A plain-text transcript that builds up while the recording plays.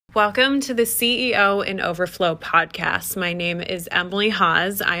Welcome to the CEO in Overflow podcast. My name is Emily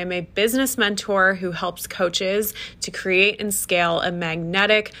Haas. I am a business mentor who helps coaches to create and scale a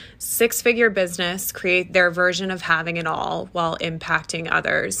magnetic six-figure business, create their version of having it all while impacting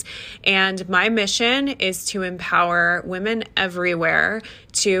others. And my mission is to empower women everywhere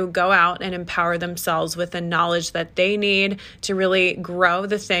to go out and empower themselves with the knowledge that they need to really grow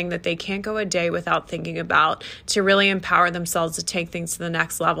the thing that they can't go a day without thinking about, to really empower themselves to take things to the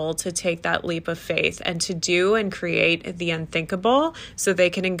next level, to take that leap of faith and to do and create the unthinkable so they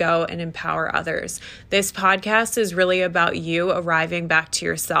can go and empower others. This podcast is really about you arriving back to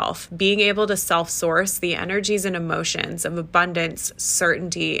yourself, being able to self-source the energies and emotions of abundance,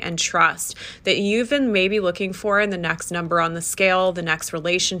 certainty, and trust that you've been maybe looking for in the next number on the scale, the next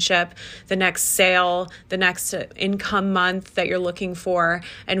relationship, the next sale, the next income month that you're looking for,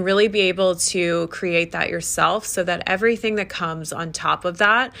 and really be able to create that yourself so that everything that comes on top of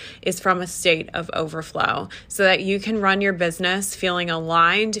that is from a state of overflow so that you can run your business feeling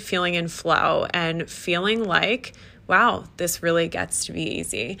aligned, feeling in flow, and feeling like, wow, this really gets to be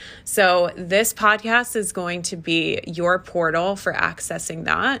easy. So this podcast is going to be your portal for accessing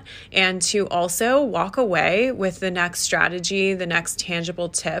that and to also walk away with the next strategy, the next tangible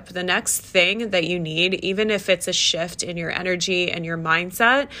tip, the next thing that you need, even if it's a shift in your energy and your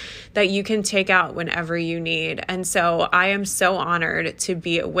mindset that you can take out whenever you need. And so I am so honored to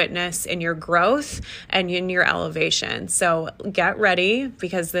be a witness in your growth and in your elevation. So get ready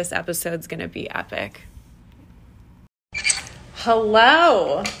because this episode's going to be epic.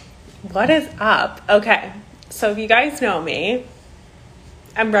 Hello, what is up? Okay, so if you guys know me,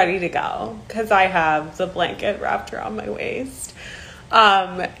 I'm ready to go because I have the blanket wrapped around my waist.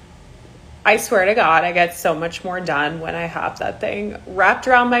 I swear to God, I get so much more done when I have that thing wrapped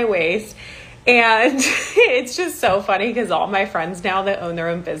around my waist. And it's just so funny because all my friends now that own their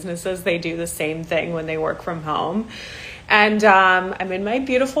own businesses, they do the same thing when they work from home. And I'm in my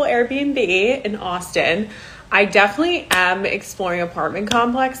beautiful Airbnb in Austin. I definitely am exploring apartment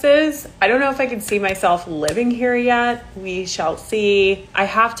complexes. I don't know if I can see myself living here yet. We shall see. I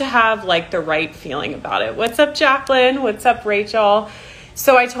have to have like the right feeling about it. What's up, Jacqueline? What's up, Rachel?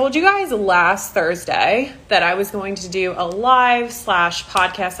 So I told you guys last Thursday that I was going to do a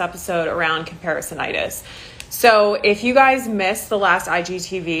live/podcast episode around comparisonitis. So if you guys missed the last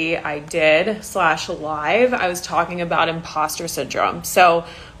IGTV I did /live, I was talking about imposter syndrome. So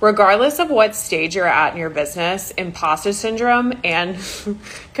regardless of what stage you're at in your business, imposter syndrome and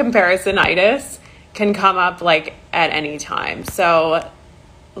comparisonitis can come up like at any time. So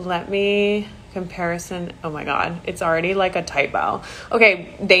comparison. Oh my God, it's already like a typo.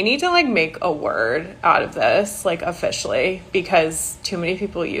 Okay, they need to like make a word out of this, like officially, because too many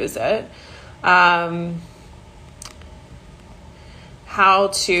people use it. How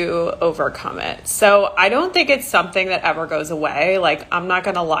to overcome it. So I don't think it's something that ever goes away. Like, I'm not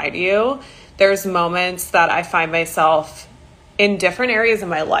going to lie to you. There's moments that I find myself in different areas of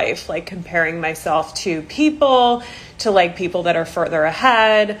my life, like comparing myself to people that are further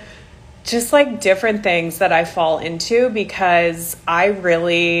ahead, just like different things that I fall into because I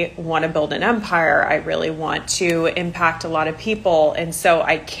really want to build an empire. I really want to impact a lot of people. And so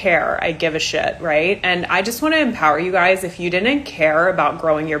I care. I give a shit, right? And I just want to empower you guys. If you didn't care about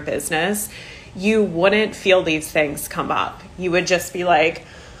growing your business, you wouldn't feel these things come up. You would just be like,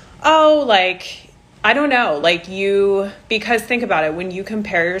 oh, like, I don't know, because think about it, when you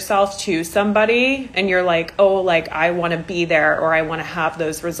compare yourself to somebody and you're like, oh, like I want to be there or I want to have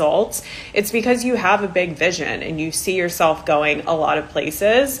those results, it's because you have a big vision and you see yourself going a lot of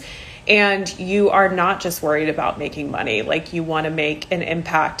places and you are not just worried about making money, like you want to make an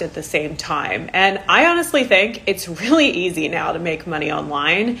impact at the same time. And I honestly think it's really easy now to make money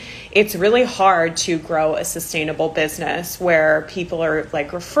online. It's really hard to grow a sustainable business where people are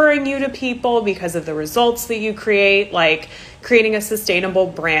like referring you to people because of the results that you create, like creating a sustainable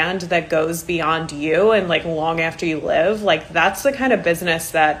brand that goes beyond you and like long after you live. Like that's the kind of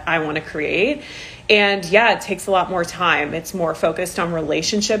business that I want to create. And yeah, it takes a lot more time. It's more focused on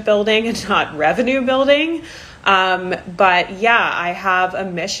relationship building and not revenue building. But yeah, I have a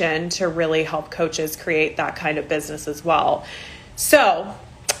mission to really help coaches create that kind of business as well. So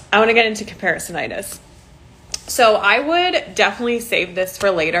I want to get into comparisonitis. So I would definitely save this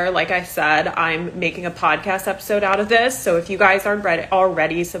for later. Like I said, I'm making a podcast episode out of this. So if you guys aren't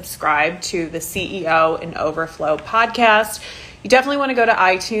already subscribed to the CEO in Overflow podcast, you definitely want to go to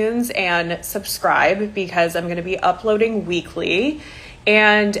iTunes and subscribe because I'm going to be uploading weekly.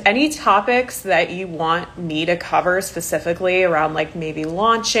 And any topics that you want me to cover specifically around like maybe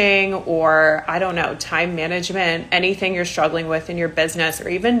launching or I don't know, time management, anything you're struggling with in your business or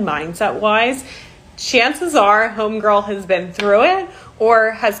even mindset wise, chances are Homegirl has been through it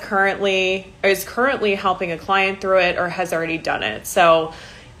or is currently helping a client through it or has already done it. So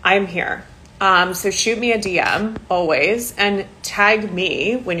I'm here. So shoot me a DM always and tag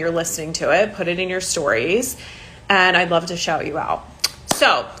me when you're listening to it, put it in your stories, and I'd love to shout you out.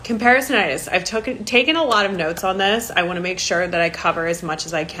 So comparisonitis, I've taken a lot of notes on this. I want to make sure that I cover as much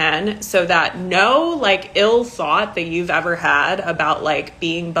as I can so that no like ill thought that you've ever had about like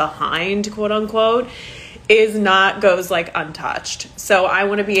being behind, quote unquote, goes like untouched. So I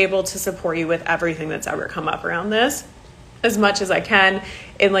want to be able to support you with everything that's ever come up around this as much as I can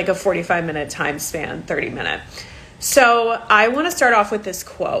in like a 45-minute time span, 30-minute. So I want to start off with this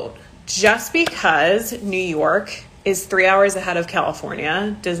quote. Just because New York is 3 hours ahead of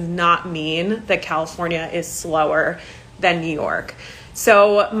California does not mean that California is slower than New York.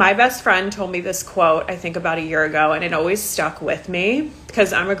 So my best friend told me this quote, I think about a year ago, and it always stuck with me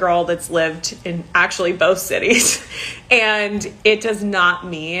because I'm a girl that's lived in actually both cities. And it does not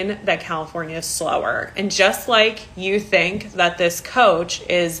mean that California is slower. And just like you think that this coach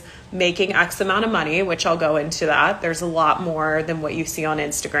is making X amount of money, which I'll go into that, there's a lot more than what you see on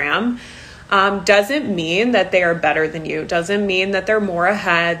Instagram. Doesn't mean that they are better than you. Doesn't mean that they're more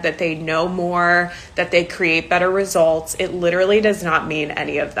ahead, that they know more, that they create better results. It literally does not mean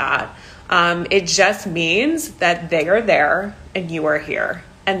any of that. It just means that they are there and you are here.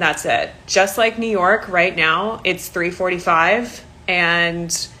 And that's it. Just like New York right now, it's 3:45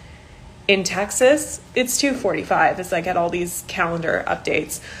 and in Texas, it's 2:45 as I get all these calendar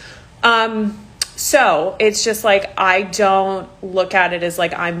updates. So it's just like, I don't look at it as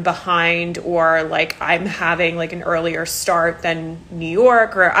like I'm behind or like I'm having like an earlier start than New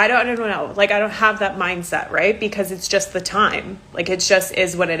York, or I don't know. Like I don't have that mindset, right? Because it's just the time. Like it just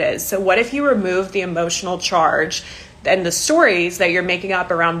is what it is. So what if you remove the emotional charge and the stories that you're making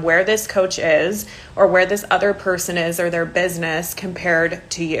up around where this coach is or where this other person is or their business compared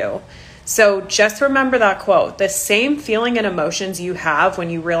to you? So just remember that quote. The same feeling and emotions you have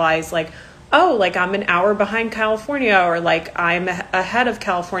when you realize like, oh, like I'm an hour behind California or like I'm ahead of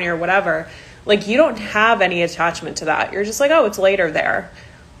California or whatever. Like you don't have any attachment to that. You're just like, oh, it's later there.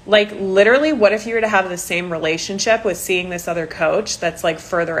 Like literally, what if you were to have the same relationship with seeing this other coach that's like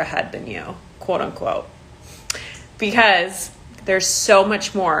further ahead than you, quote unquote? Because there's so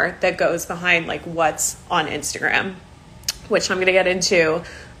much more that goes behind like what's on Instagram, which I'm going to get into in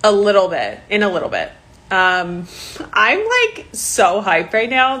a little bit. I'm like so hyped right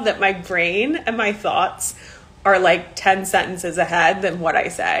now that my brain and my thoughts are like 10 sentences ahead than what I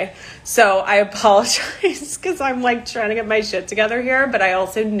say. So I apologize because I'm like trying to get my shit together here, but I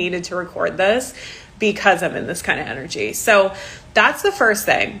also needed to record this because I'm in this kind of energy. So that's the first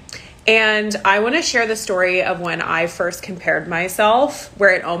thing. And I want to share the story of when I first compared myself,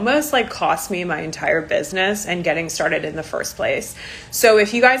 where it almost like cost me my entire business and getting started in the first place. So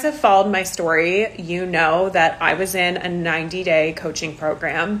if you guys have followed my story, you know that I was in a 90-day coaching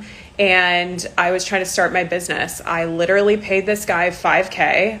program and I was trying to start my business. I literally paid this guy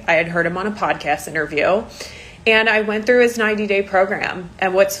 $5,000. I had heard him on a podcast interview. And I went through his 90-day program.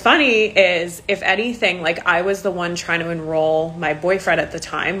 And what's funny is, if anything, like I was the one trying to enroll my boyfriend at the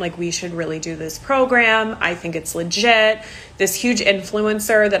time. Like, we should really do this program. I think it's legit. This huge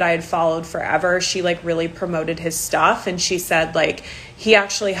influencer that I had followed forever, she like really promoted his stuff. And she said like, he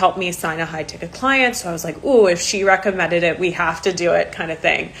actually helped me sign a high ticket client. So I was like, ooh, if she recommended it, we have to do it kind of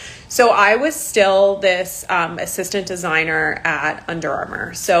thing. So I was still this assistant designer at Under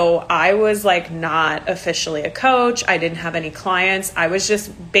Armour. So I was like not officially a coach. I didn't have any clients. I was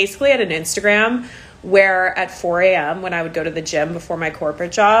just basically at an Instagram where at 4 a.m. when I would go to the gym before my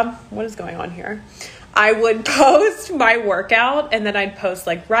corporate job, what is going on here? I would post my workout and then I'd post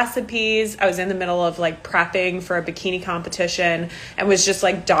like recipes. I was in the middle of like prepping for a bikini competition and was just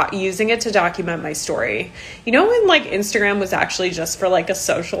like using it to document my story. You know, when like Instagram was actually just for like a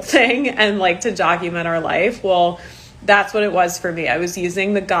social thing and like to document our life? Well, that's what it was for me. I was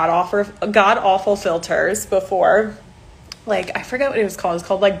using the god awful filters before. Like, I forget what it was called. It was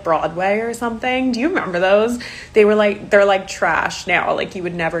called like Broadway or something. Do you remember those? They're like trash now. Like, you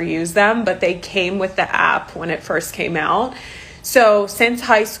would never use them, but they came with the app when it first came out. So since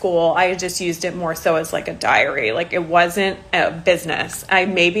high school, I just used it more so as like a diary. Like, it wasn't a business. I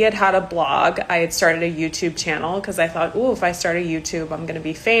maybe had a blog. I had started a YouTube channel because I thought, ooh, if I start a YouTube, I'm going to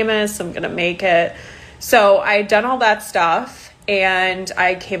be famous. I'm going to make it. So I had done all that stuff. and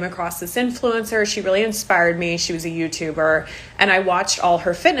I came across this influencer. She really inspired me. She was a YouTuber, and I watched all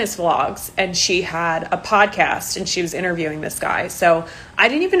her fitness vlogs, and she had a podcast and she was interviewing this guy. So I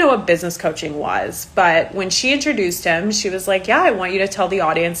didn't even know what business coaching was, but when she introduced him, she was like, yeah, I want you to tell the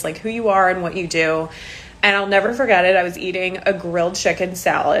audience like who you are and what you do. And I'll never forget it. I was eating a grilled chicken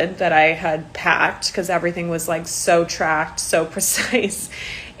salad that I had packed because everything was like so tracked, so precise.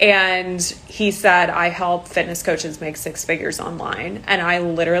 And he said, I help fitness coaches make six figures online. And I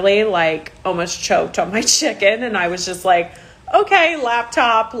literally like almost choked on my chicken. And I was just like, okay,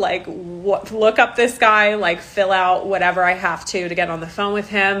 laptop, like look up this guy, like fill out whatever I have to get on the phone with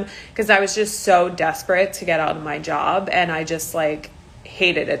him. Because I was just so desperate to get out of my job. And I just like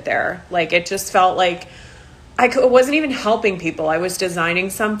hated it there. Like it just felt like I wasn't even helping people. I was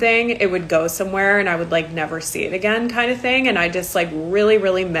designing something, it would go somewhere and I would like never see it again kind of thing. And I just like really,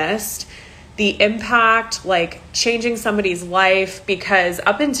 really missed the impact, like changing somebody's life, because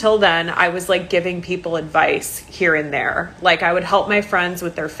up until then I was like giving people advice here and there. Like I would help my friends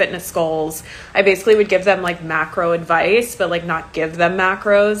with their fitness goals. I basically would give them like macro advice, but like not give them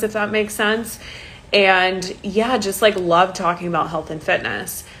macros, if that makes sense. And yeah, just like love talking about health and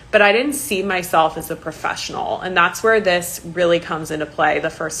fitness. But I didn't see myself as a professional. And that's where this really comes into play the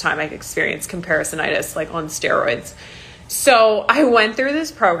first time I experienced comparisonitis, like on steroids. So I went through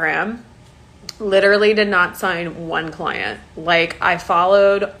this program, literally did not sign one client. Like I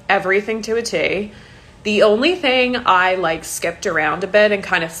followed everything to a T. The only thing I like skipped around a bit and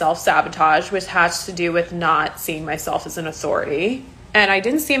kind of self-sabotage, which has to do with not seeing myself as an authority. And I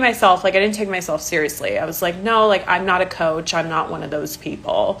didn't see myself, like I didn't take myself seriously. I was like, no, like I'm not a coach. I'm not one of those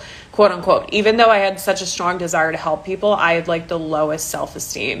people, quote unquote. Even though I had such a strong desire to help people, I had like the lowest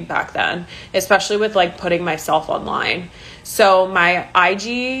self-esteem back then, especially with like putting myself online. So my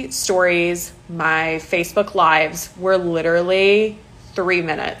IG stories, my Facebook lives were literally 3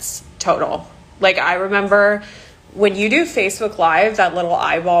 minutes total. Like I remember when you do Facebook Live, that little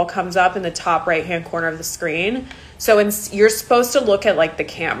eyeball comes up in the top right-hand corner of the screen. So you're supposed to look at like the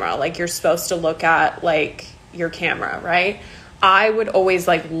camera, like you're supposed to look at like your camera, right? I would always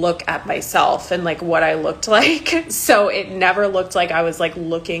like look at myself and like what I looked like. So it never looked like I was like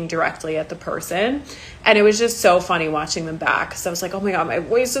looking directly at the person. And it was just so funny watching them back. So I was like, oh my God, my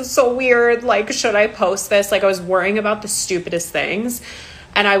voice is so weird. Like, should I post this? Like I was worrying about the stupidest things.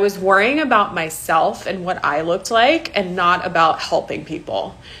 And I was worrying about myself and what I looked like and not about helping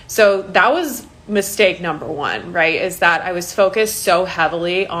people. So that was mistake number one, right? Is that I was focused so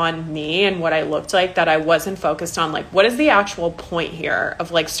heavily on me and what I looked like that I wasn't focused on like, what is the actual point here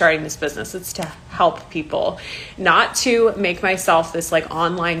of like starting this business? It's to help people, not to make myself this like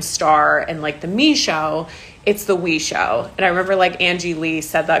online star and like the me show. It's the we show. And I remember like Angie Lee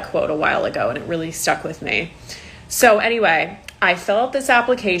said that quote a while ago and it really stuck with me. So anyway, I fill out this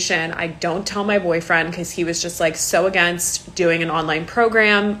application. I don't tell my boyfriend because he was just like so against doing an online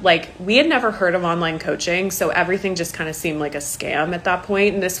program. Like we had never heard of online coaching. So everything just kind of seemed like a scam at that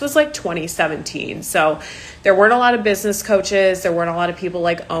point. And this was like 2017. So there weren't a lot of business coaches. There weren't a lot of people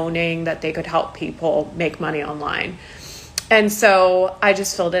like owning that they could help people make money online. And so I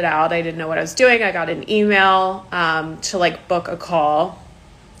just filled it out. I didn't know what I was doing. I got an email to like book a call.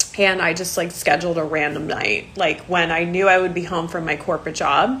 And I just like scheduled a random night, like when I knew I would be home from my corporate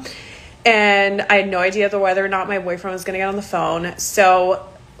job. And I had no idea whether or not my boyfriend was going to get on the phone. So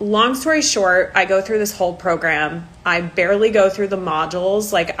long story short, I go through this whole program. I barely go through the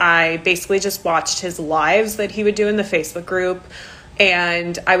modules. Like I basically just watched his lives that he would do in the Facebook group.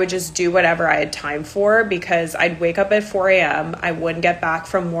 And I would just do whatever I had time for because I'd wake up at 4 a.m. I wouldn't get back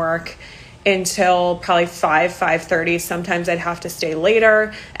from work until probably 5:30. Sometimes I'd have to stay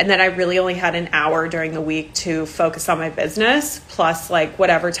later. And then I really only had an hour during the week to focus on my business, plus like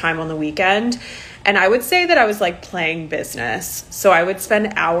whatever time on the weekend. And I would say that I was like playing business. So I would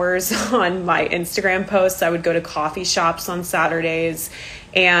spend hours on my Instagram posts. I would go to coffee shops on Saturdays.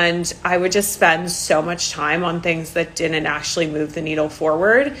 And I would just spend so much time on things that didn't actually move the needle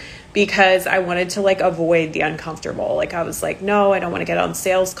forward because I wanted to like avoid the uncomfortable. Like I was like, no, I don't want to get on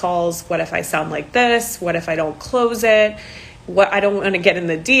sales calls. What if I sound like this? What if I don't close it? I don't want to get in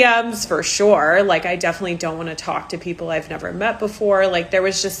the DMs for sure. Like I definitely don't want to talk to people I've never met before. Like there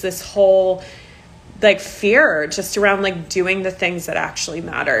was just this whole like fear just around like doing the things that actually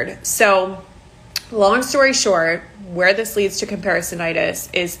mattered. So long story short, where this leads to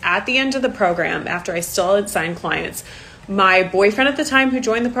comparisonitis is at the end of the program, after I still had signed clients, my boyfriend at the time who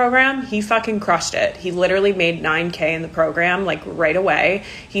joined the program, he fucking crushed it. He literally made $9,000 in the program, like right away.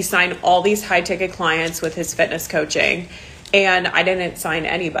 He signed all these high ticket clients with his fitness coaching and I didn't sign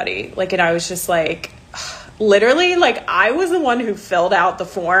anybody. Like, and I was just like literally, like, I was the one who filled out the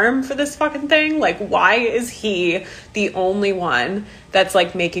form for this fucking thing. Like, why is he the only one that's,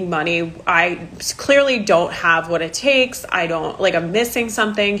 like, making money? I clearly don't have what it takes. I'm missing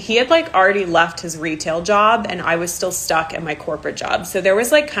something. He had, like, already left his retail job, and I was still stuck in my corporate job. So there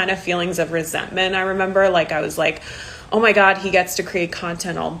was, like, kind of feelings of resentment. I remember, like, I was like, oh my God, he gets to create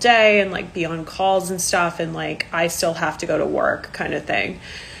content all day and, like, be on calls and stuff, and, like, I still have to go to work kind of thing.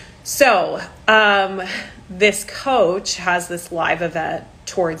 So, this coach has this live event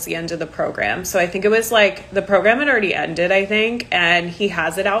towards the end of the program. So I think it was like the program had already ended, I think, and he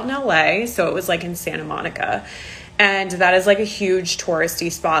has it out in LA. So it was like in Santa Monica. And that is like a huge touristy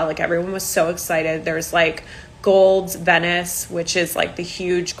spot. Like everyone was so excited. There's like Gold's Venice, which is like the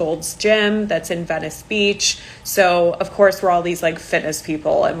huge Gold's gym that's in Venice Beach. So of course we're all these like fitness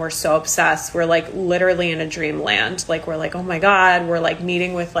people and we're so obsessed. We're like literally in a dreamland. Like we're like, oh my God, we're like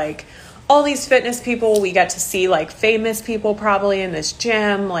meeting with like all these fitness people. We get to see like famous people probably in this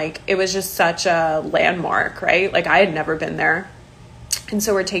gym. Like it was just such a landmark, right? Like I had never been there. And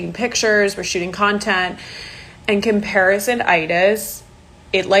so we're taking pictures, we're shooting content, and comparisonitis,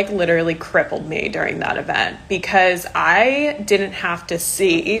 it like literally crippled me during that event because I didn't have to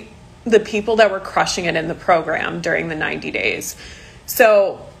see the people that were crushing it in the program during the 90 days.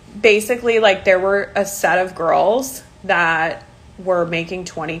 So basically like there were a set of girls that were making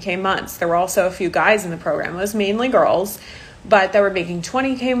 20K months. There were also a few guys in the program. It was mainly girls, but they were making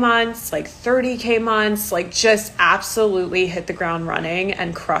 20K months, like 30K months, like just absolutely hit the ground running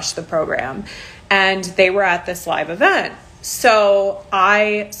and crushed the program. And they were at this live event. So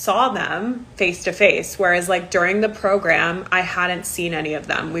I saw them face to face, whereas like during the program, I hadn't seen any of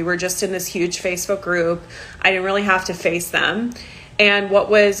them. We were just in this huge Facebook group. I didn't really have to face them. And what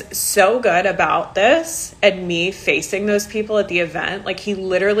was so good about this and me facing those people at the event, like he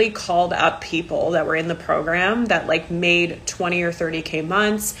literally called up people that were in the program that like made 20 or 30K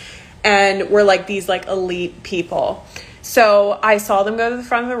months and were like these like elite people. So I saw them go to the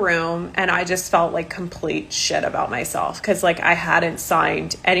front of the room and I just felt like complete shit about myself because like I hadn't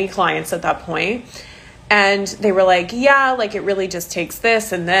signed any clients at that point. And they were like, yeah, like it really just takes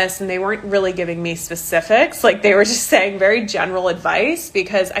this and this. And they weren't really giving me specifics. Like they were just saying very general advice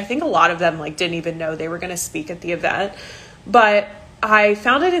because I think a lot of them like didn't even know they were going to speak at the event. But I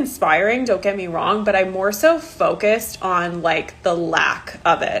found it inspiring, don't get me wrong, but I more so focused on like the lack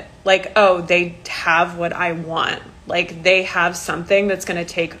of it. Like, oh, they have what I want. Like they have something that's going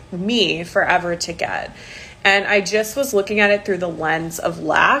to take me forever to get. And I just was looking at it through the lens of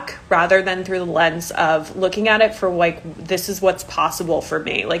lack rather than through the lens of looking at it for like, this is what's possible for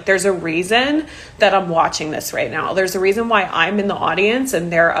me. Like there's a reason that I'm watching this right now. There's a reason why I'm in the audience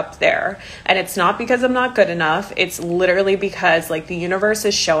and they're up there. And it's not because I'm not good enough. It's literally because like the universe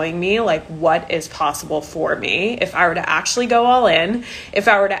is showing me like what is possible for me. If I were to actually go all in, if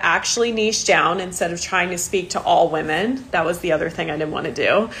I were to actually niche down instead of trying to speak to all women, that was the other thing I didn't want to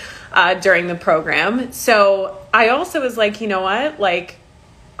do. During the program. So I also was like, you know what? Like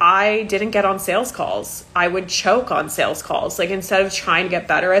I didn't get on sales calls. I would choke on sales calls. Like instead of trying to get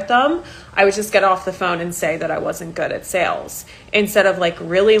better at them, I would just get off the phone and say that I wasn't good at sales instead of like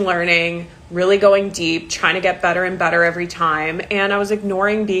really learning, really going deep, trying to get better and better every time. And I was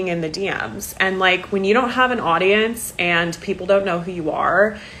ignoring being in the DMs. And like when you don't have an audience and people don't know who you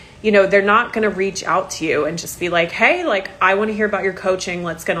are, you know, they're not going to reach out to you and just be like, hey, like, I want to hear about your coaching.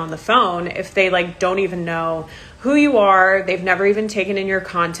 Let's get on the phone. If they like, don't even know who you are, they've never even taken in your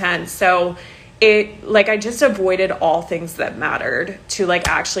content. So it like, I just avoided all things that mattered to like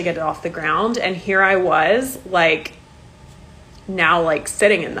actually get it off the ground. And here I was like, now like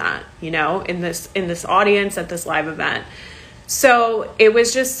sitting in that, you know, in this audience at this live event. So it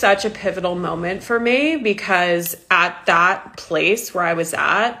was just such a pivotal moment for me because at that place where I was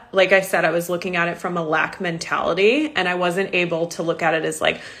at, like I said, I was looking at it from a lack mentality and I wasn't able to look at it as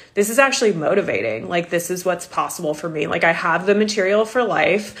like, this is actually motivating. Like, this is what's possible for me. Like I have the material for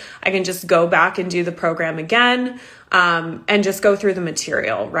life. I can just go back and do the program again, and just go through the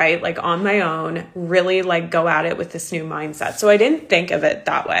material, right? Like on my own, really like go at it with this new mindset. So I didn't think of it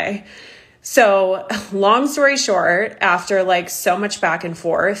that way. So long story short, after like so much back and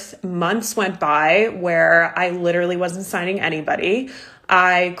forth, months went by where I literally wasn't signing anybody.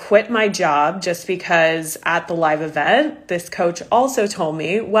 I quit my job just because at the live event, this coach also told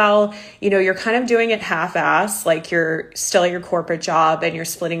me, well, you know, you're kind of doing it half-ass, like you're still at your corporate job and you're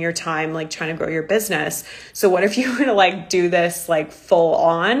splitting your time, like trying to grow your business. So what if you were to like do this like full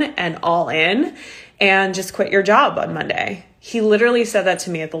on and all in and just quit your job on Monday? He literally said that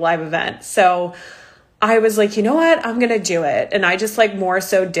to me at the live event. So I was like, you know what? I'm going to do it. And I just like more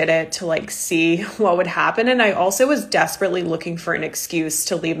so did it to like see what would happen. And I also was desperately looking for an excuse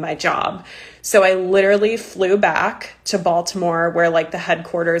to leave my job. So I literally flew back to Baltimore where like the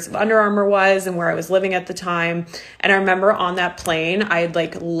headquarters of Under Armour was and where I was living at the time. And I remember on that plane, I had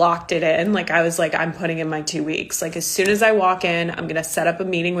like locked it in. Like I was like, I'm putting in my 2 weeks. Like as soon as I walk in, I'm going to set up a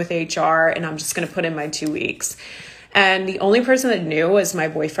meeting with HR and I'm just going to put in my 2 weeks. And the only person that knew was my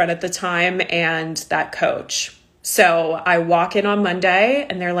boyfriend at the time and that coach. So I walk in on Monday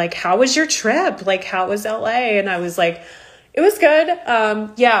and they're like, how was your trip? Like, how was LA? And I was like, it was good.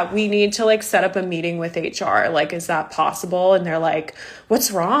 Yeah, we need to like set up a meeting with HR. Like, is that possible? And they're like,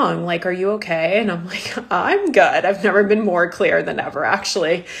 what's wrong? Like, are you okay? And I'm like, I'm good. I've never been more clear than ever,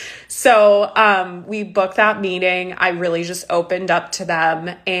 actually. So we booked that meeting. I really just opened up to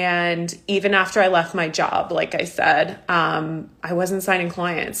them. And even after I left my job, like I said, I wasn't signing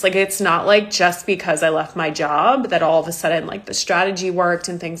clients. Like, it's not like just because I left my job that all of a sudden like the strategy worked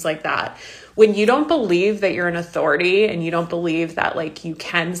and things like that. When you don't believe that you're an authority and you don't believe that like you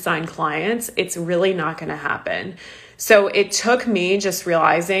can sign clients, it's really not going to happen. So it took me just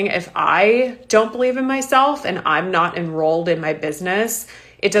realizing if I don't believe in myself and I'm not enrolled in my business,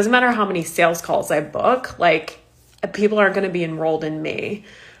 it doesn't matter how many sales calls I book, like people aren't going to be enrolled in me.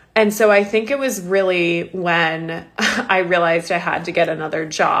 And so I think it was really when I realized I had to get another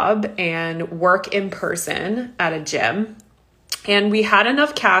job and work in person at a gym. And we had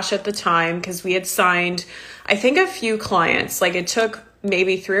enough cash at the time because we had signed, I think, a few clients. Like it took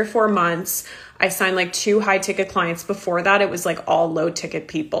maybe 3 or 4 months. I signed like 2 high ticket clients. Before that, it was like all low ticket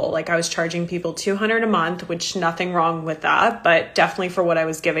people. Like I was charging people $200 a month, which nothing wrong with that, but definitely for what I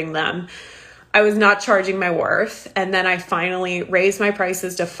was giving them. I was not charging my worth. And then I finally raised my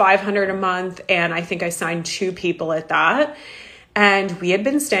prices to $500 a month. And I think I signed 2 people at that. And we had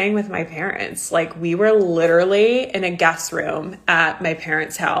been staying with my parents. Like we were literally in a guest room at my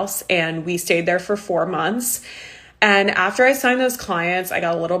parents' house and we stayed there for 4 months. And after I signed those clients, I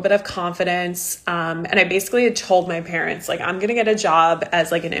got a little bit of confidence. And I basically had told my parents, like, I'm going to get a job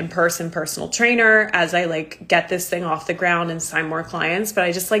as like an in-person personal trainer as I like get this thing off the ground and sign more clients. But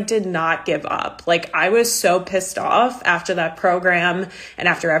I just like did not give up. Like I was so pissed off after that program and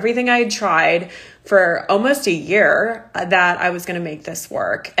after everything I had tried for almost a year that I was going to make this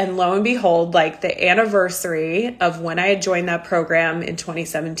work. And lo and behold, like the anniversary of when I had joined that program in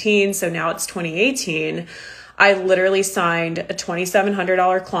 2017, so now it's 2018, I literally signed a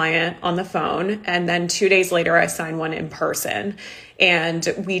 $2,700 client on the phone. And then 2 days later, I signed one in person. And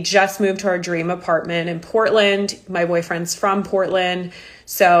we just moved to our dream apartment in Portland. My boyfriend's from Portland.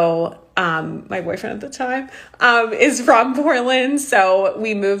 So my boyfriend at the time is from Portland. So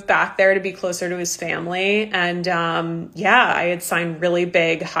we moved back there to be closer to his family. And yeah, I had signed really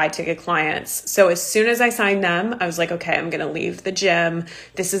big high ticket clients. So as soon as I signed them, I was like, okay, I'm going to leave the gym.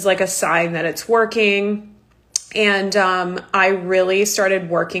 This is like a sign that it's working. And I really started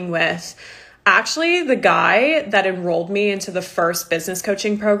working with actually the guy that enrolled me into the first business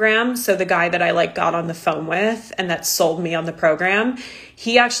coaching program. So the guy that I like got on the phone with and that sold me on the program,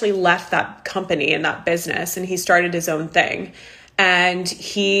 he actually left that company and that business and he started his own thing. And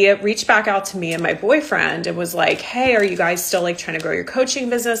he reached back out to me and my boyfriend and was like, hey, are you guys still like trying to grow your coaching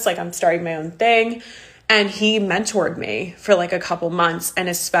business? Like I'm starting my own thing. And he mentored me for like a couple months and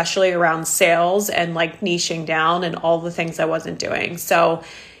especially around sales and like niching down and all the things I wasn't doing. So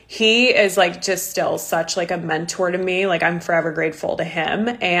he is like just still such like a mentor to me. Like I'm forever grateful to him.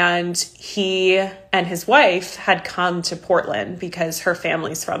 And he and his wife had come to Portland because her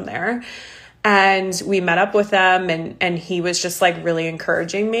family's from there. And we met up with them and he was just like really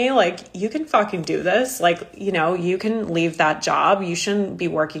encouraging me, like, you can fucking do this. Like, you know, you can leave that job. You shouldn't be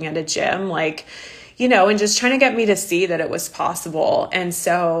working at a gym. Like, you know, and just trying to get me to see that it was possible. And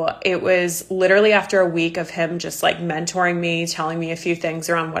so it was literally after a week of him just like mentoring me, telling me a few things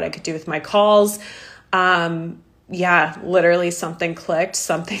around what I could do with my calls. Yeah, literally something clicked,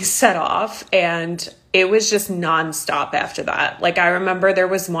 something set off, and it was just nonstop after that. Like I remember there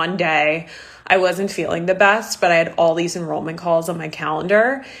was one day I wasn't feeling the best, but I had all these enrollment calls on my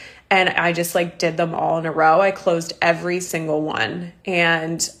calendar. And I just like did them all in a row. I closed every single one.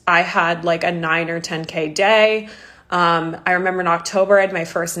 And I had like a 9 or 10K day. I remember in October, I had my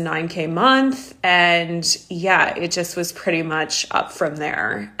first 9K month. And yeah, it just was pretty much up from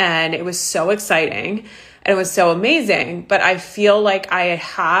there. And it was so exciting. And it was so amazing. But I feel like I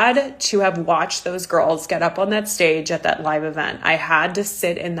had to have watched those girls get up on that stage at that live event. I had to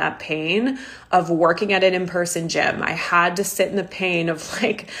sit in that pain of working at an in-person gym. I had to sit in the pain of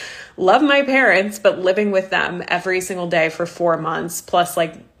love my parents, but living with them every single day for 4 months, plus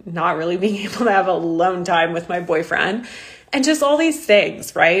like not really being able to have alone time with my boyfriend. And just all these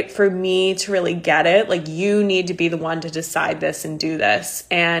things, right? For me to really get it, like you need to be the one to decide this and do this.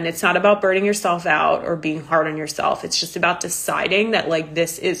 And it's not about burning yourself out or being hard on yourself. It's just about deciding that like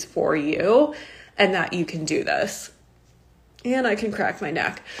this is for you and that you can do this. And I can crack my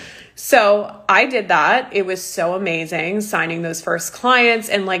neck. So I did that. It was so amazing signing those first clients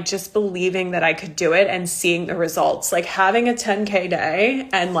and like just believing that I could do it and seeing the results, like having a 10K day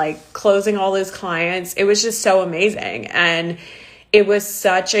and like closing all those clients. It was just so amazing. And it was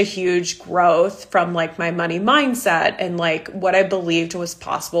such a huge growth from like my money mindset and like what I believed was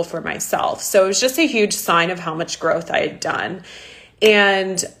possible for myself. So it was just a huge sign of how much growth I had done.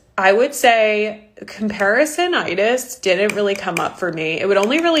 And I would say comparisonitis didn't really come up for me. It would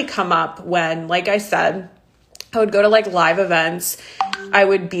only really come up when, like I said, I would go to like live events. I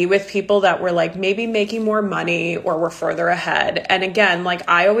would be with people that were like maybe making more money or were further ahead. And again, like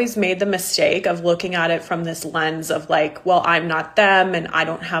I always made the mistake of looking at it from this lens of like, well, I'm not them and I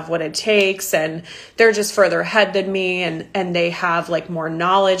don't have what it takes and they're just further ahead than me and they have like more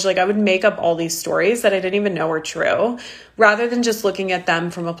knowledge. Like I would make up all these stories that I didn't even know were true, rather than just looking at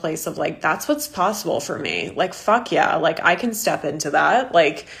them from a place of like, that's what's possible for me. Like, fuck yeah, like I can step into that.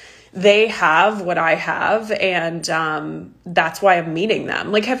 Like they have what I have, and that's why I'm meeting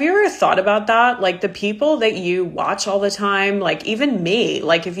them. Like, have you ever thought about that? Like the people that you watch all the time, like even me,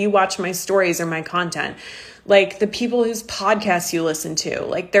 like if you watch my stories or my content, like the people whose podcasts you listen to,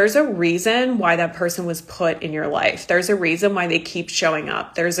 like there's a reason why that person was put in your life. There's a reason why they keep showing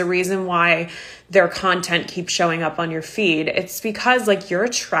up. There's a reason why their content keeps showing up on your feed. It's because like you're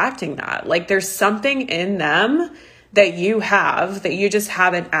attracting that. Like there's something in them that you have that you just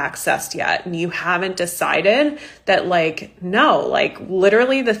haven't accessed yet. And you haven't decided that like, no, like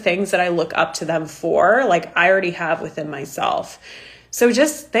literally the things that I look up to them for, like I already have within myself. So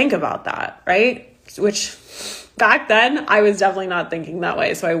just think about that, right? Which back then I was definitely not thinking that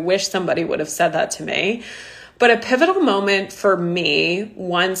way. So I wish somebody would have said that to me. But a pivotal moment for me,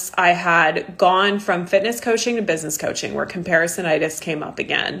 once I had gone from fitness coaching to business coaching, where comparisonitis came up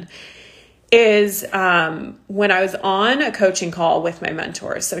again, is when I was on a coaching call with my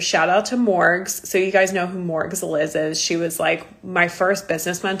mentor. So shout out to Morgs. So you guys know who Morgs Liz is. She was like my first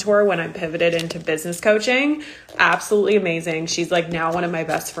business mentor when I pivoted into business coaching. Absolutely amazing. She's like now one of my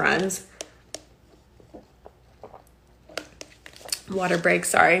best friends. Water break,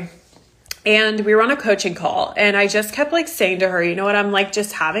 sorry. And we were on a coaching call and I just kept like saying to her, you know what, I'm like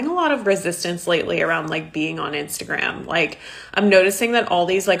just having a lot of resistance lately around like being on Instagram. Like I'm noticing that all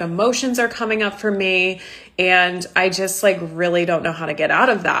these like emotions are coming up for me and I just like really don't know how to get out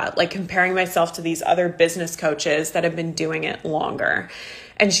of that. Like comparing myself to these other business coaches that have been doing it longer.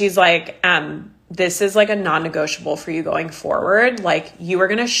 And she's like, this is like a non-negotiable for you going forward. Like you are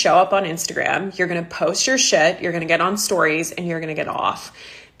going to show up on Instagram, you're going to post your shit, you're going to get on stories and you're going to get off.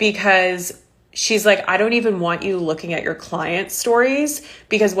 Because she's like, I don't even want you looking at your client stories,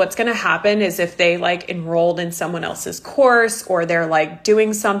 because what's going to happen is if they like enrolled in someone else's course or they're like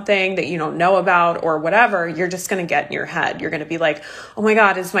doing something that you don't know about or whatever, you're just going to get in your head. You're going to be like, oh my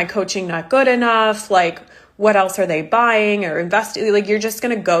God, is my coaching not good enough? Like, what else are they buying or investing? Like, you're just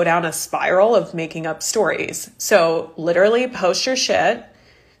going to go down a spiral of making up stories. So literally post your shit,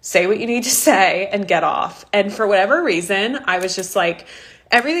 say what you need to say and get off. And for whatever reason, I was just like,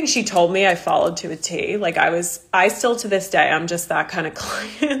 everything she told me, I followed to a T. Like I still to this day, I'm just that kind of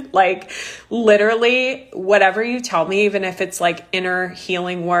client. Like literally whatever you tell me, even if it's like inner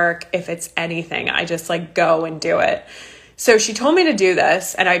healing work, if it's anything, I just like go and do it. So she told me to do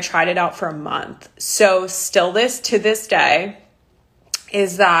this and I tried it out for a month. So still to this day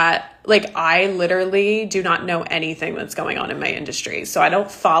is that like I literally do not know anything that's going on in my industry. So I don't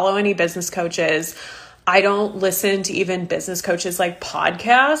follow any business coaches. I don't listen to even business coaches like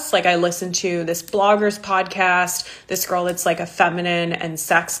podcasts. Like I listen to this blogger's podcast, this girl that's like a feminine and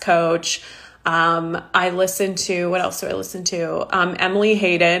sex coach. I listen to, what else do I listen to? Emily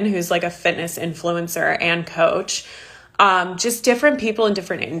Hayden, who's like a fitness influencer and coach. Just different people in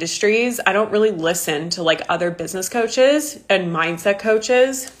different industries. I don't really listen to like other business coaches and mindset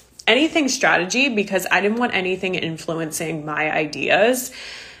coaches, anything strategy, because I didn't want anything influencing my ideas.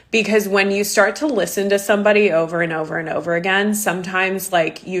 Because when you start to listen to somebody over and over and over again, sometimes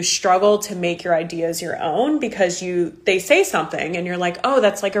like you struggle to make your ideas your own because they say something and you're like, oh,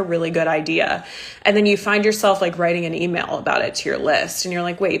 that's like a really good idea. And then you find yourself like writing an email about it to your list and you're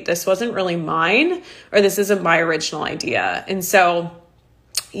like, wait, this wasn't really mine, or this isn't my original idea. And so,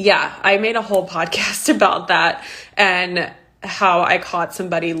 yeah, I made a whole podcast about that. And how I caught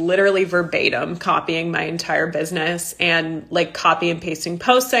somebody literally verbatim copying my entire business and like copy and pasting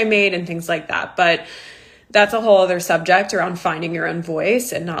posts I made and things like that. But that's a whole other subject around finding your own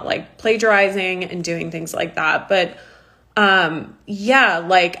voice and not like plagiarizing and doing things like that. But yeah,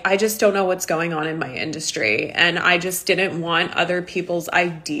 like I just don't know what's going on in my industry, and I just didn't want other people's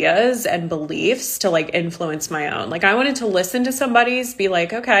ideas and beliefs to like influence my own. Like I wanted to listen to somebody's, be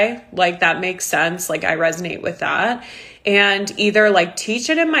like, okay, like that makes sense. Like I resonate with that, and either like teach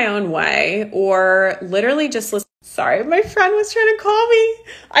it in my own way or literally just listen. Sorry, my friend was trying to call me.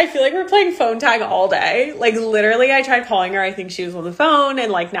 I feel like we're playing phone tag all day. Like literally I tried calling her. I think she was on the phone,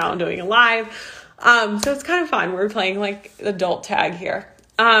 and like now I'm doing a live. So it's kind of fun. We're playing like adult tag here.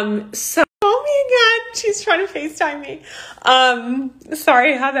 So call me again. She's trying to FaceTime me.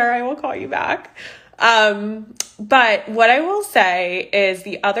 Sorry, Heather, I will call you back. But what I will say is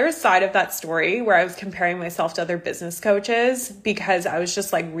the other side of that story where I was comparing myself to other business coaches because I was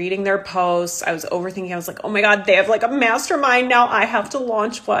just like reading their posts. I was overthinking. I was like, oh my God, they have like a mastermind now. I have to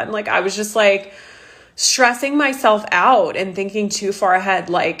launch one. Like I was just like stressing myself out and thinking too far ahead.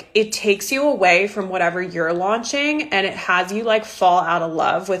 Like it takes you away from whatever you're launching, and it has you like fall out of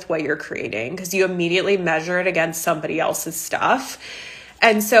love with what you're creating because you immediately measure it against somebody else's stuff.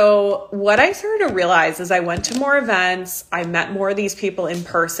 And so what I started to realize is I went to more events, I met more of these people in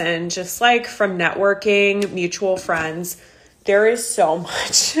person, just like from networking, mutual friends. There is so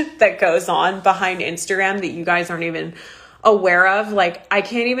much that goes on behind Instagram that you guys aren't even aware of. Like I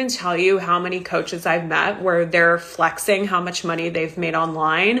can't even tell you how many coaches I've met where they're flexing how much money they've made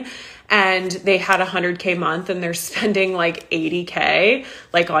online, and they had 100K month and they're spending like 80K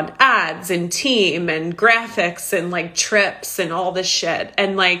like on ads and team and graphics and like trips and all this shit.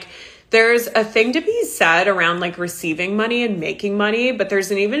 And like there's a thing to be said around like receiving money and making money, but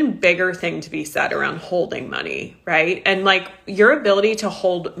there's an even bigger thing to be said around holding money, right? And like your ability to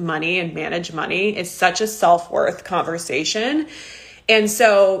hold money and manage money is such a self-worth conversation. And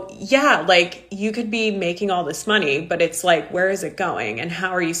so, yeah, like you could be making all this money, but it's like, where is it going and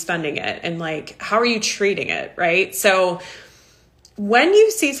how are you spending it? And like, how are you treating it? Right? So when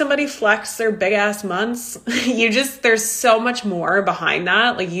you see somebody flex their big ass months, there's so much more behind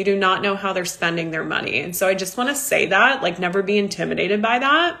that. Like you do not know how they're spending their money. And so I just want to say that, like never be intimidated by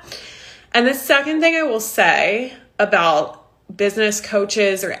that. And the second thing I will say about business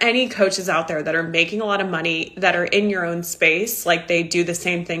coaches or any coaches out there that are making a lot of money that are in your own space, like they do the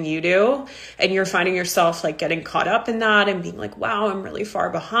same thing you do, and you're finding yourself like getting caught up in that and being like, wow, I'm really far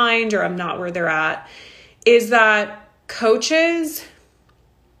behind or I'm not where they're at, is that coaches,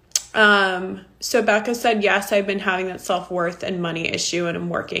 so Becca said, yes, I've been having that self-worth and money issue and I'm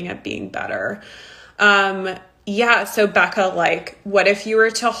working at being better. Yeah. So Becca, like, what if you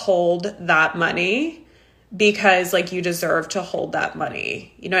were to hold that money because like you deserve to hold that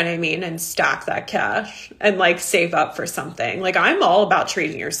money, you know what I mean? And stack that cash and like save up for something. Like I'm all about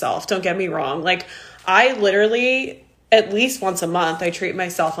treating yourself. Don't get me wrong. Like I literally at least once a month, I treat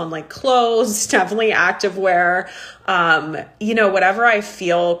myself on like clothes, definitely activewear, whatever I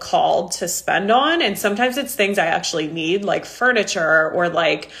feel called to spend on. And sometimes it's things I actually need, like furniture or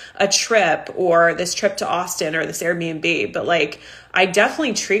like a trip or this trip to Austin or this Airbnb. But like, I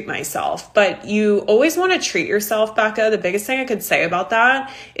definitely treat myself, but you always want to treat yourself, Becca. The biggest thing I could say about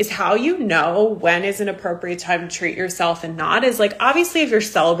that is how you know when is an appropriate time to treat yourself and not is like, obviously if you're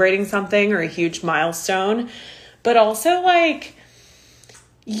celebrating something or a huge milestone, but also like,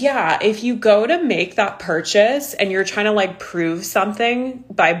 yeah, if you go to make that purchase and you're trying to like prove something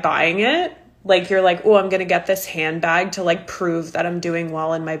by buying it, like you're like, oh, I'm going to get this handbag to like prove that I'm doing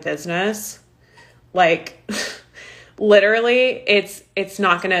well in my business. Like literally it's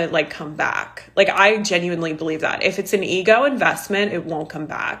not going to like come back. Like I genuinely believe that if it's an ego investment, it won't come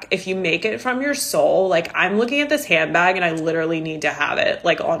back. If you make it from your soul, like I'm looking at this handbag and I literally need to have it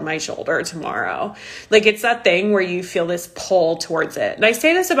like on my shoulder tomorrow. Like it's that thing where you feel this pull towards it. And I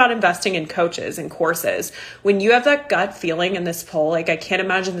say this about investing in coaches and courses. When you have that gut feeling and this pull, like I can't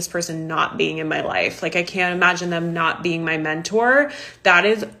imagine this person not being in my life. Like I can't imagine them not being my mentor. That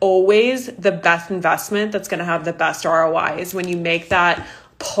is always the best investment that's going to have the best ROI is when you make that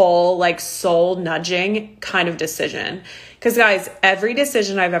pull, like soul nudging kind of decision. Because guys, every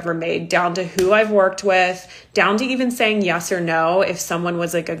decision I've ever made, down to who I've worked with, down to even saying yes or no if someone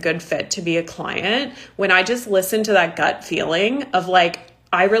was like a good fit to be a client, when I just listen to that gut feeling of like,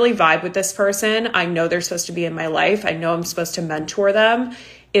 I really vibe with this person, I know they're supposed to be in my life, I know I'm supposed to mentor them,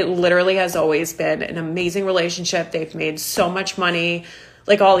 it literally has always been an amazing relationship. They've made so much money,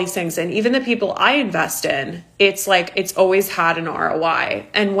 like all these things. And even the people I invest in, it's like, it's always had an ROI.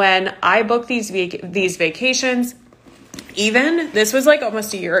 And when I book these vacations Even this was like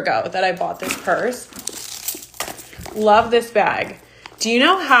almost a year ago that I bought this purse. Love this bag. Do you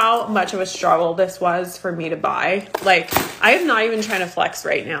know how much of a struggle this was for me to buy? Like, I am not even trying to flex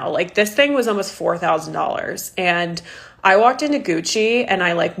right now. Like, this thing was almost $4,000. And I walked into Gucci and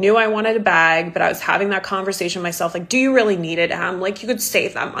I like knew I wanted a bag, but I was having that conversation with myself. Like, do you really need it? Like, you could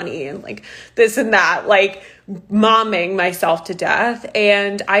save that money and like this and that, like momming myself to death.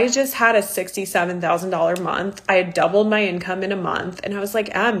 And I just had a $67,000 month. I had doubled my income in a month. And I was like,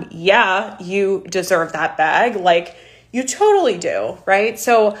 yeah, you deserve that bag. Like, you totally do, right?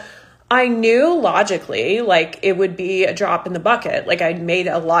 So I knew logically, like, it would be a drop in the bucket. Like, I'd made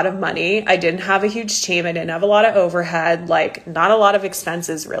a lot of money. I didn't have a huge team. I didn't have a lot of overhead, like not a lot of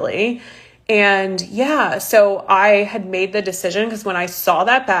expenses really. And yeah, so I had made the decision because when I saw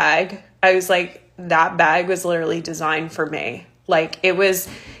that bag, I was like, that bag was literally designed for me. Like, it was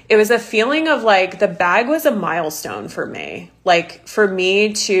a feeling of like, the bag was a milestone for me. Like, for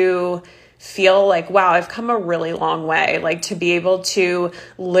me to feel like, wow, I've come a really long way. Like, to be able to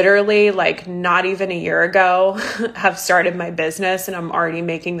literally, like, not even a year ago have started my business and I'm already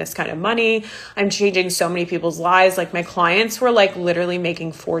making this kind of money. I'm changing so many people's lives. Like, my clients were like literally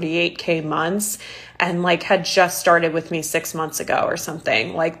making 48K months and like had just started with me 6 months ago or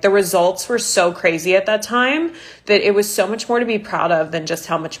something. Like, the results were so crazy at that time that it was so much more to be proud of than just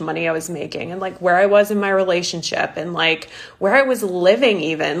how much money I was making and like where I was in my relationship and like where I was living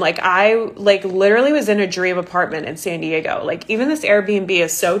even. Like, I like literally was in a dream apartment in San Diego. Like, even this Airbnb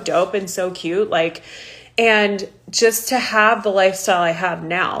is so dope and so cute. Like, and just to have the lifestyle I have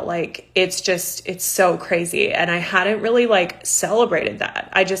now, like, it's so crazy. And I hadn't really like celebrated that.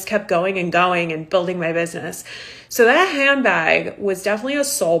 I just kept going and going and building my business. So that handbag was definitely a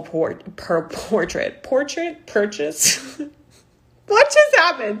soul portrait purchase. What just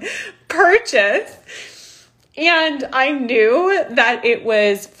happened? Purchase. And I knew that it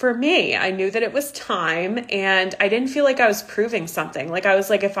was for me. I knew that it was time and I didn't feel like I was proving something. Like, I was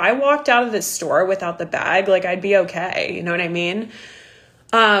like, if I walked out of this store without the bag, like, I'd be okay. You know what I mean?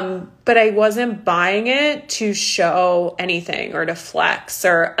 But I wasn't buying it to show anything or to flex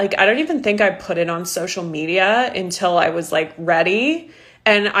or like, I don't even think I put it on social media until I was like ready.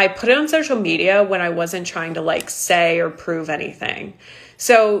 And I put it on social media when I wasn't trying to like say or prove anything.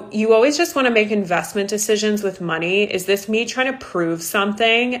 So you always just want to make investment decisions with money. Is this me trying to prove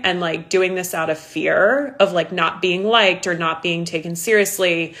something and like doing this out of fear of like not being liked or not being taken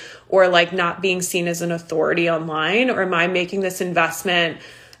seriously or like not being seen as an authority online? Or am I making this investment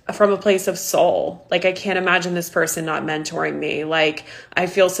from a place of soul? Like, I can't imagine this person not mentoring me. Like, I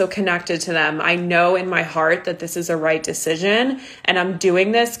feel so connected to them. I know in my heart that this is a right decision and I'm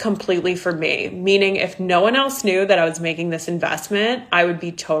doing this completely for me. Meaning, if no one else knew that I was making this investment, I would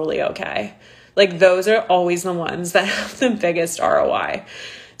be totally okay. Like, those are always the ones that have the biggest ROI.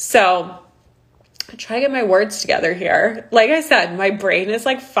 So I try to get my words together here. Like I said, my brain is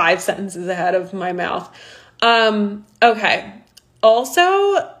like 5 sentences ahead of my mouth. Okay.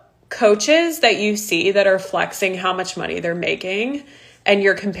 Also, coaches that you see that are flexing how much money they're making and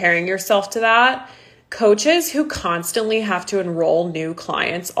you're comparing yourself to that, coaches who constantly have to enroll new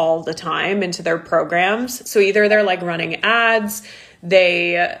clients all the time into their programs. So either they're like running ads,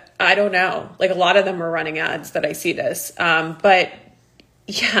 I don't know, like a lot of them are running ads that I see this. But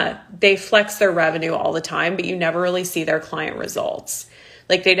yeah, they flex their revenue all the time, but you never really see their client results.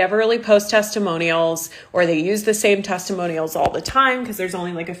 Like, they never really post testimonials or they use the same testimonials all the time because there's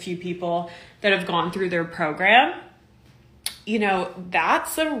only like a few people that have gone through their program. You know,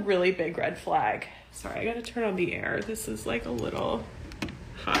 that's a really big red flag. Sorry, I got to turn on the air. This is like a little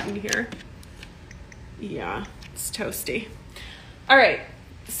hot in here. Yeah, it's toasty. All right.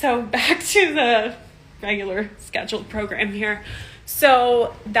 So back to the regular scheduled program here.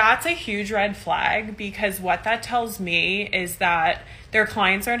 So that's a huge red flag because what that tells me is that their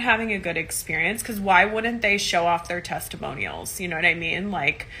clients aren't having a good experience, because why wouldn't they show off their testimonials? You know what I mean?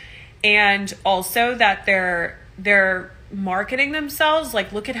 Like, and also that they're marketing themselves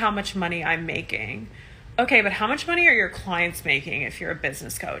like, look at how much money I'm making. Okay, but how much money are your clients making if you're a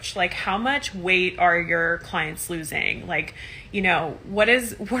business coach? Like, how much weight are your clients losing? Like, you know, what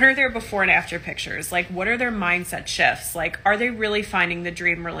are their before and after pictures? Like, what are their mindset shifts? Like, are they really finding the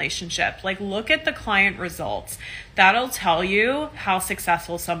dream relationship? Like, look at the client results. That'll tell you how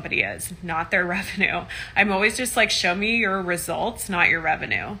successful somebody is, not their revenue. I'm always just like, show me your results, not your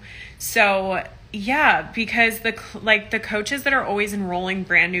revenue. So yeah, because the coaches that are always enrolling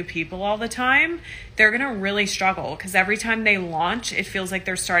brand new people all the time, they're going to really struggle because every time they launch, it feels like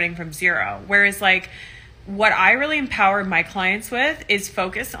they're starting from zero. Whereas like what I really empower my clients with is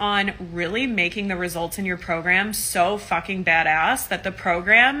focus on really making the results in your program so fucking badass that the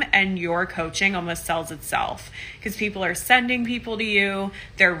program and your coaching almost sells itself, because people are sending people to you,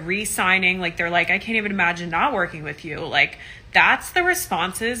 they're re-signing, like they're like, I can't even imagine not working with you. Like that's the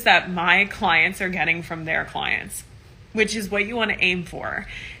responses that my clients are getting from their clients, which is what you want to aim for,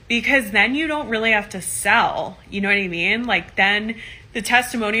 because then you don't really have to sell. You know what I mean? Like then the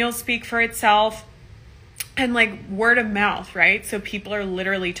testimonials speak for itself. And like word of mouth, right? So people are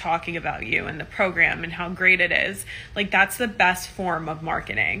literally talking about you and the program and how great it is. Like that's the best form of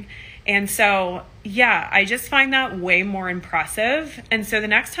marketing. And so, yeah, I just find that way more impressive. And so the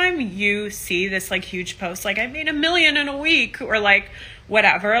next time you see this like huge post, like I made $1 million in a week or like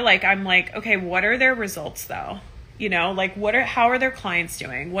whatever, like I'm like, okay, what are their results though? You know, like how are their clients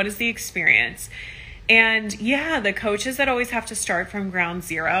doing? What is the experience? And yeah, the coaches that always have to start from ground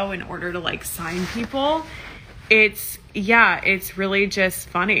zero in order to like sign people, it's really just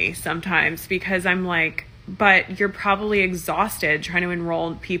funny sometimes, because I'm like, but you're probably exhausted trying to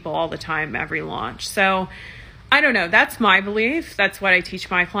enroll people all the time, every launch. So I don't know. That's my belief. That's what I teach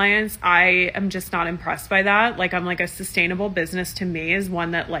my clients. I am just not impressed by that. Like I'm like, a sustainable business to me is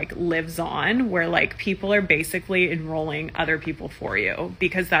one that like lives on, where like people are basically enrolling other people for you,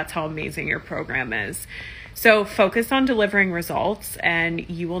 because that's how amazing your program is. So focus on delivering results and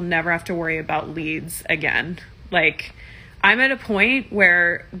you will never have to worry about leads again. Like I'm at a point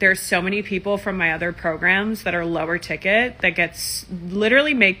where there's so many people from my other programs that are lower ticket that gets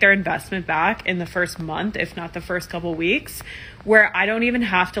literally make their investment back in the first month, if not the first couple weeks, where I don't even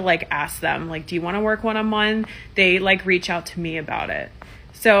have to like ask them, like, do you want to work one-on-one? They like reach out to me about it.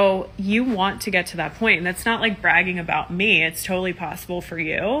 So you want to get to that point. And that's not like bragging about me. It's totally possible for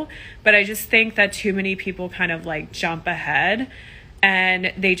you. But I just think that too many people kind of like jump ahead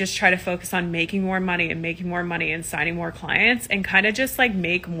and they just try to focus on making more money and signing more clients, and kind of just like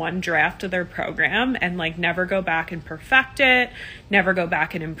make one draft of their program and like never go back and perfect it, never go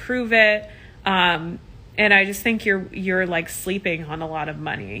back and improve it. And I just think you're like sleeping on a lot of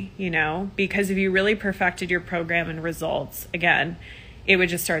money, you know, because if you really perfected your program and results, again, it would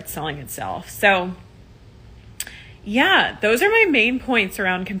just start selling itself. So yeah, those are my main points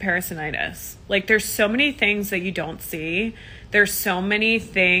around comparisonitis. Like there's so many things that you don't see. There's so many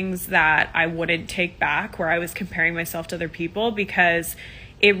things that I wouldn't take back where I was comparing myself to other people, because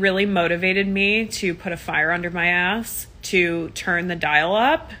it really motivated me to put a fire under my ass, to turn the dial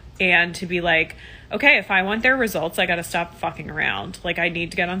up, and to be like, okay, if I want their results, I got to stop fucking around. Like I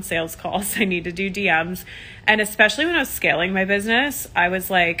need to get on sales calls. I need to do DMs. And especially when I was scaling my business, I was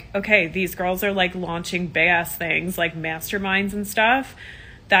like, okay, these girls are like launching big ass things like masterminds and stuff.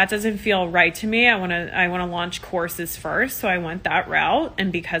 That doesn't feel right to me. I want to launch courses first. So I went that route.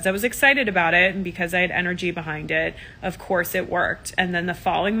 And because I was excited about it and because I had energy behind it, of course it worked. And then the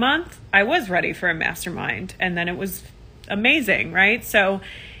following month, I was ready for a mastermind. And then it was amazing, right? So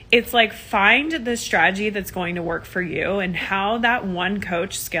it's like, find the strategy that's going to work for you, and how that one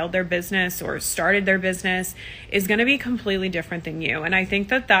coach scaled their business or started their business is going to be completely different than you. And I think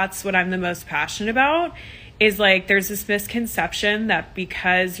that that's what I'm the most passionate about, is like, there's this misconception that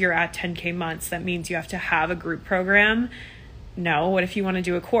because you're at 10K months, that means you have to have a group program. No, what if you want to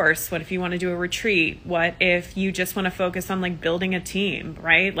do a course? What if you want to do a retreat? What if you just want to focus on like building a team,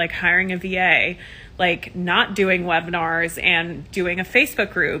 right? Like hiring a VA, like not doing webinars and doing a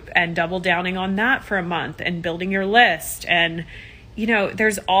Facebook group and double downing on that for a month and building your list. And, you know,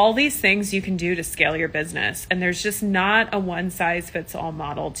 there's all these things you can do to scale your business. And there's just not a one size fits all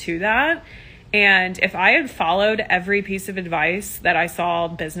model to that. And if I had followed every piece of advice that I saw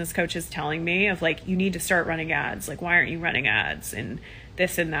business coaches telling me of like, you need to start running ads, like, why aren't you running ads and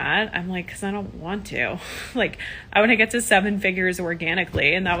this and that? I'm like, because I don't want to. Like, I want to get to 7 figures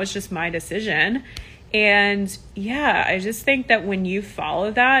organically. And that was just my decision. And yeah, I just think that when you follow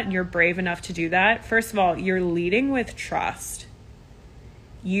that and you're brave enough to do that, first of all, you're leading with trust.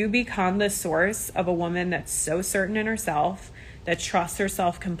 You become the source of a woman that's so certain in herself, that trusts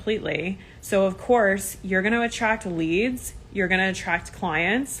herself completely. So of course, you're going to attract leads. You're going to attract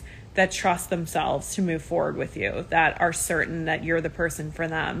clients that trust themselves to move forward with you, that are certain that you're the person for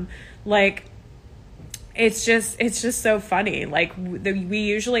them. Like, it's just so funny. Like we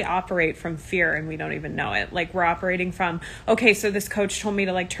usually operate from fear and we don't even know it. Like we're operating from, okay, so this coach told me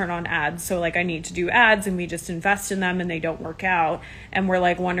to like turn on ads. So like I need to do ads, and we just invest in them and they don't work out. And we're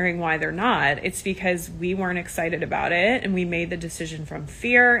like wondering why they're not. It's because we weren't excited about it and we made the decision from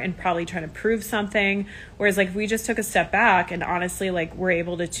fear and probably trying to prove something. Whereas like if we just took a step back and honestly like we're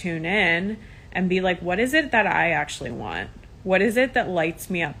able to tune in and be like, what is it that I actually want? What is it that lights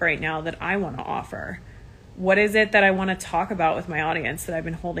me up right now that I want to offer? What is it that I want to talk about with my audience that I've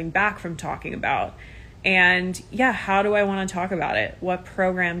been holding back from talking about? And yeah, how do I want to talk about it? What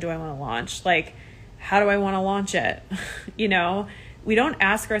program do I want to launch? Like, how do I want to launch it? We don't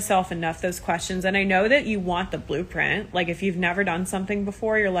ask ourselves enough those questions. And I know that you want the blueprint. Like if you've never done something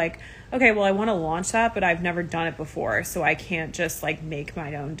before, you're like, okay, well, I want to launch that, but I've never done it before. So I can't just like make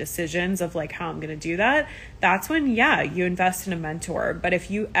my own decisions of like how I'm going to do that. That's when, you invest in a mentor. But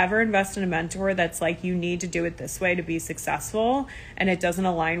if you ever invest in a mentor that's like, you need to do it this way to be successful, and it doesn't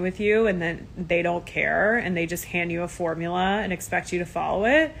align with you, and then they don't care and they just hand you a formula and expect you to follow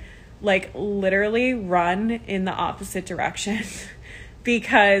it, like literally run in the opposite direction.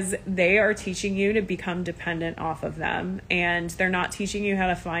 Because they are teaching you to become dependent off of them, and they're not teaching you how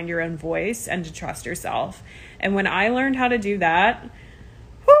to find your own voice and to trust yourself. And when I learned how to do that,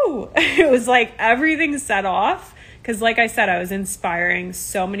 it was like everything set off. Because like I said, I was inspiring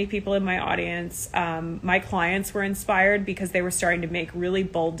so many people in my audience. My clients were inspired because they were starting to make really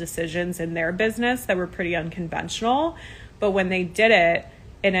bold decisions in their business that were pretty unconventional. But when they did it,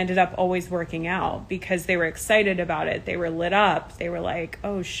 it ended up always working out because they were excited about it. They were lit up. They were like,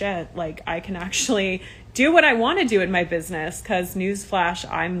 oh shit, like I can actually do what I want to do in my business, because newsflash,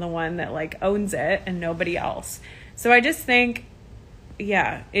 I'm the one that like owns it and nobody else. So I just think,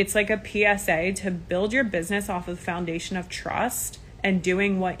 it's like a PSA to build your business off of the foundation of trust and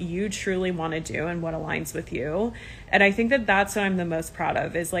doing what you truly want to do and what aligns with you. And I think that that's what I'm the most proud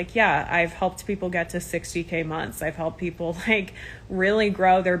of is like, I've helped people get to 60K months. I've helped people like really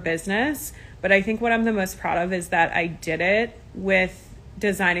grow their business. But I think what I'm the most proud of is that I did it with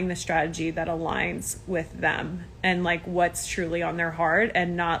designing the strategy that aligns with them and like what's truly on their heart,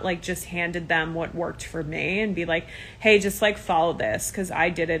 and not like just handed them what worked for me and be like, hey, just like follow this because I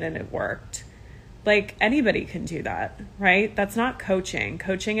did it and it worked. Like anybody can do that, right? That's not coaching.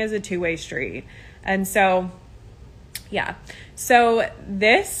 Coaching is a two-way street. And so, so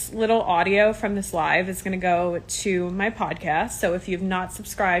this little audio from this live is going to go to my podcast. So if you've not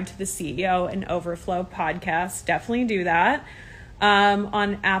subscribed to the CEO and Overflow podcast, definitely do that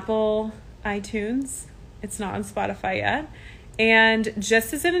on Apple iTunes. It's not on Spotify yet. And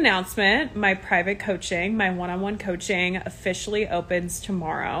just as an announcement, my private coaching, my one-on-one coaching officially opens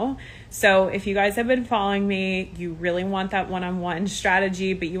tomorrow. So if you guys have been following me, you really want that one-on-one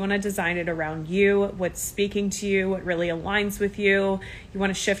strategy, but you want to design it around you, what's speaking to you, what really aligns with you. You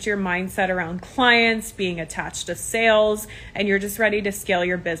want to shift your mindset around clients, being attached to sales, and you're just ready to scale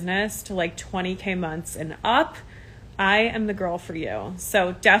your business to like 20K months and up. I am the girl for you.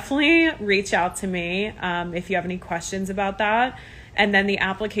 So definitely reach out to me if you have any questions about that. And then the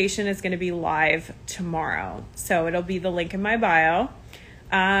application is going to be live tomorrow. So it'll be the link in my bio.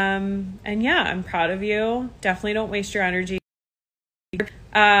 And I'm proud of you. Definitely don't waste your energy. It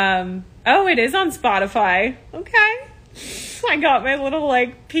is on Spotify. Okay. I got my little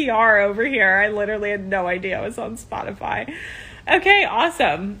like PR over here. I literally had no idea it was on Spotify. Okay,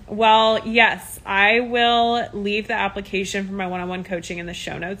 awesome. Well, yes, I will leave the application for my one-on-one coaching in the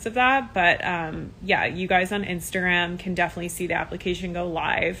show notes of that. But you guys on Instagram can definitely see the application go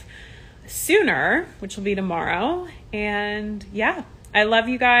live sooner, which will be tomorrow. And I love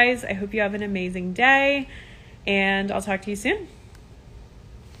you guys. I hope you have an amazing day, and I'll talk to you soon.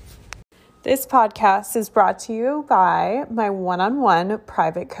 This podcast is brought to you by my one-on-one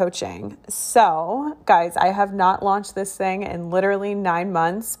private coaching. So, guys, I have not launched this thing in literally 9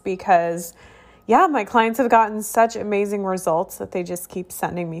 months because, my clients have gotten such amazing results that they just keep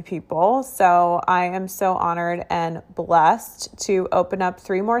sending me people. So I am so honored and blessed to open up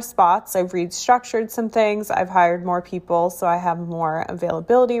 3 more spots. I've restructured some things. I've hired more people, so I have more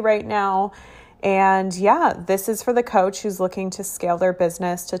availability right now. And this is for the coach who's looking to scale their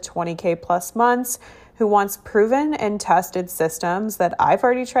business to 20K plus months, who wants proven and tested systems that I've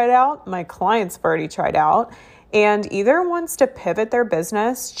already tried out, my clients have already tried out, and either wants to pivot their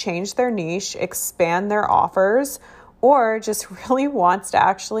business, change their niche, expand their offers, or just really wants to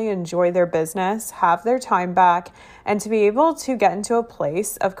actually enjoy their business, have their time back, and to be able to get into a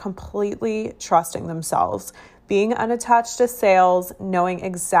place of completely trusting themselves. Being unattached to sales, knowing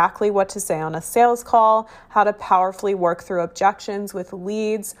exactly what to say on a sales call, how to powerfully work through objections with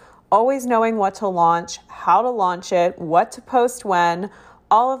leads, always knowing what to launch, how to launch it, what to post when,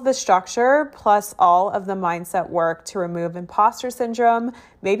 all of the structure plus all of the mindset work to remove imposter syndrome,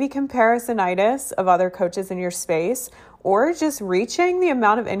 maybe comparisonitis of other coaches in your space, or just reaching the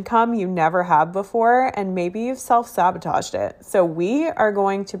amount of income you never have before and maybe you've self-sabotaged it. So we are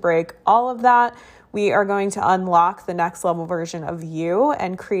going to break all of that. we are going to unlock the next level version of you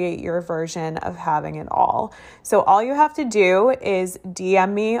and create your version of having it all. So all you have to do is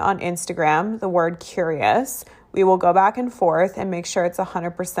DM me on Instagram, the word curious. We will go back and forth and make sure it's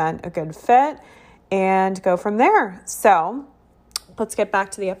 100% a good fit and go from there. So let's get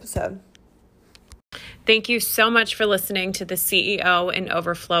back to the episode. Thank you so much for listening to the CEO in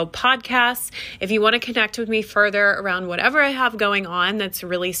Overflow podcast. If you want to connect with me further around whatever I have going on that's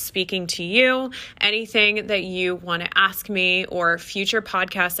really speaking to you, anything that you want to ask me or future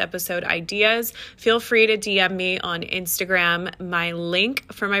podcast episode ideas, feel free to DM me on Instagram. My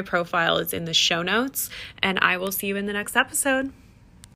link for my profile is in the show notes, and I will see you in the next episode.